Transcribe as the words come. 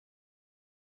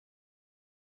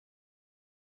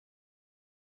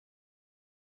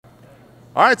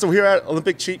All right, so we're here at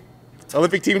Olympic team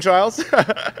trials.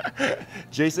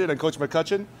 Jaysen and Coach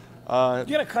McCutcheon. You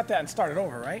gotta cut that and start it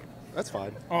over, right? That's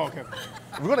fine. Oh, okay.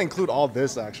 We're gonna include all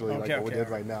this actually, like what we did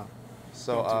right now.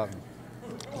 So,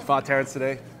 you fought Terrence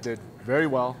today. Did very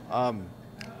well.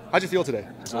 How'd you feel today?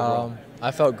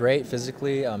 I felt great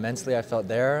physically, mentally. I felt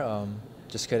there.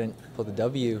 Just couldn't pull the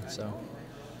W, so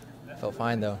I felt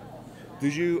fine though.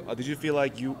 Did you feel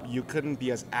like you couldn't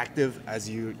be as active as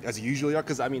you usually are?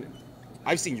 Because I mean,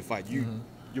 I've seen you fight.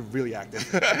 You're really active.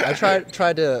 I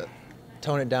tried to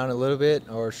tone it down a little bit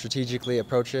or strategically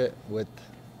approach it with,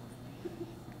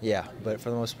 but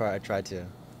for the most part, I tried to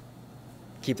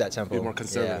keep that tempo. Be more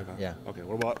conservative. Yeah. Okay.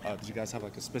 What about? Did you guys have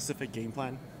like a specific game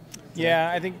plan? Yeah,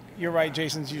 I think you're right.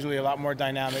 Jason's usually a lot more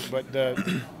dynamic, but the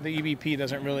EBP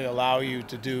doesn't really allow you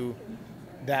to do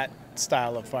that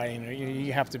style of fighting.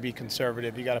 You have to be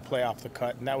conservative. You got to play off the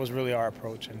cut, and that was really our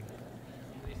approach. And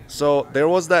so there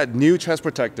was that new chest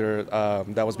protector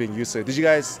that was being used today. Did you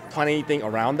guys plan anything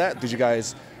around that? Did you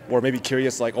guys, or maybe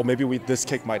curious, like, oh, maybe this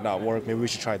kick might not work. Maybe we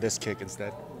should try this kick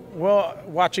instead. Well,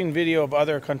 watching video of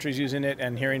other countries using it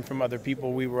and hearing from other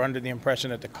people, we were under the impression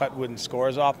that the cut wouldn't score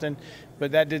as often,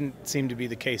 but that didn't seem to be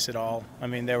the case at all. I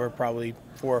mean, there were probably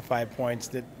 4 or 5 points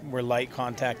that were light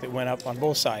contact that went up on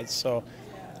both sides. So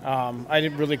I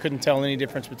really couldn't tell any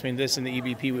difference between this and the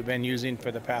EBP we've been using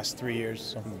for the past 3 years.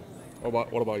 So.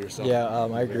 What about yourself? Yeah,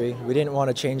 I agree. We didn't want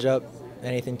to change up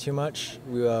anything too much.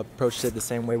 We approached it the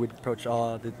same way we approached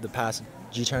all the past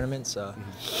G tournaments.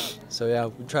 So yeah,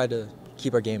 we tried to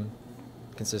keep our game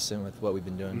consistent with what we've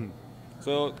been doing.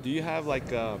 So do you have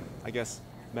like, I guess,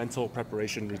 mental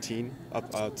preparation routine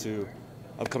up to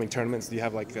upcoming tournaments? Do you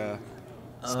have like a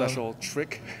special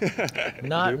trick?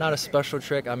 Not a special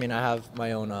trick. I mean, I have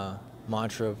my own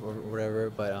mantra or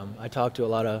whatever, but I talk to a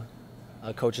lot of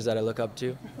coaches that I look up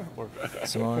to.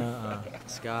 Simona,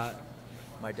 Scott,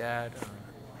 my dad,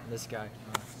 this guy.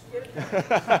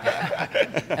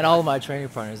 And all of my training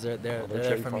partners, they're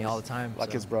there for me all the time. Like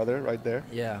so. his brother right there?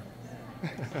 Yeah.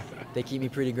 They keep me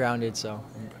pretty grounded, so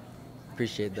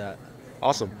appreciate that.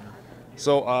 Awesome.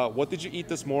 So what did you eat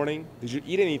this morning? Did you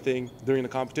eat anything during the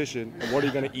competition? And what are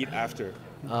you going to eat after?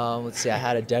 Let's see, I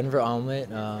had a Denver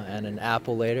omelet and an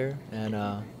apple later, and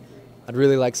I'd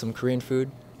really like some Korean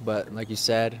food, but like you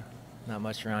said, not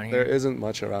much around here. There isn't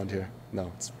much around here.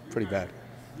 No, it's pretty bad.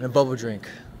 And a boba drink.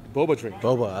 Boba drink?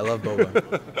 Boba, I love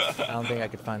boba. I don't think I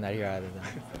could find that here either.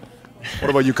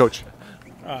 What about you, Coach?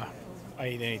 I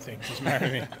eat anything. Just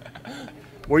marry me.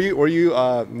 Were you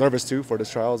nervous too for the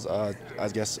trials? I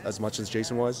guess as much as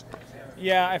Jaysen was.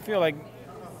 Yeah, I feel like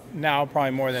now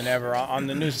probably more than ever on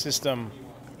the new system,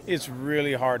 it's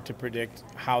really hard to predict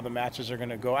how the matches are going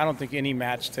to go. I don't think any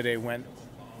match today went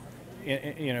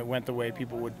the way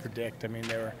people would predict. I mean,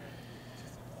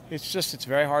 it's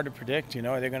very hard to predict.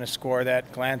 Are they going to score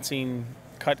that glancing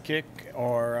cut kick,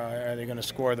 or are they going to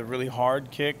score the really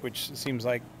hard kick, which seems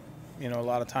like, a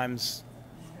lot of times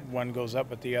one goes up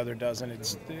but the other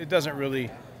doesn't. It doesn't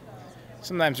really.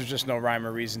 Sometimes there's just no rhyme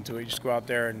or reason to it. You just go out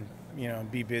there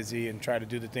and be busy and try to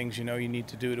do the things you need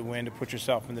to do to win, to put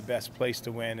yourself in the best place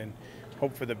to win, and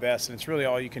hope for the best. And it's really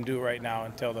all you can do right now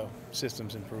until the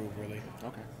systems improve, really.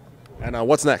 Okay. And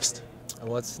what's next?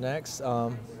 What's next?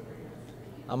 I'm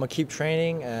gonna keep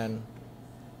training and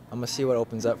I'm gonna see what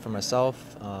opens up for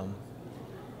myself.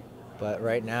 But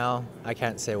right now, I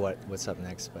can't say what's up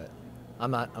next. But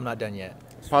I'm not done yet.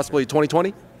 Possibly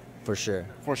 2020. For sure.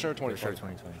 For sure, 2020. For sure,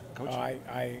 2020.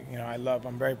 Coach?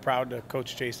 I'm very proud to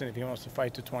coach Jaysen. If he wants to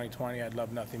fight to 2020, I'd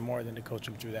love nothing more than to coach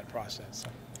him through that process. So.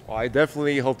 Well, I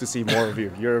definitely hope to see more of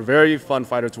you. You're a very fun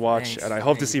fighter to watch, Thanks. and I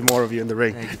hope to see more of you in the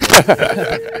ring.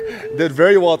 Thank Did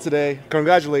very well today.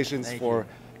 Congratulations for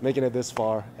making it this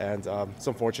far, and it's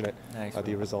unfortunate Thanks,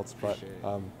 the results, but Appreciate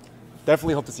it.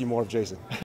 definitely hope to see more of Jaysen.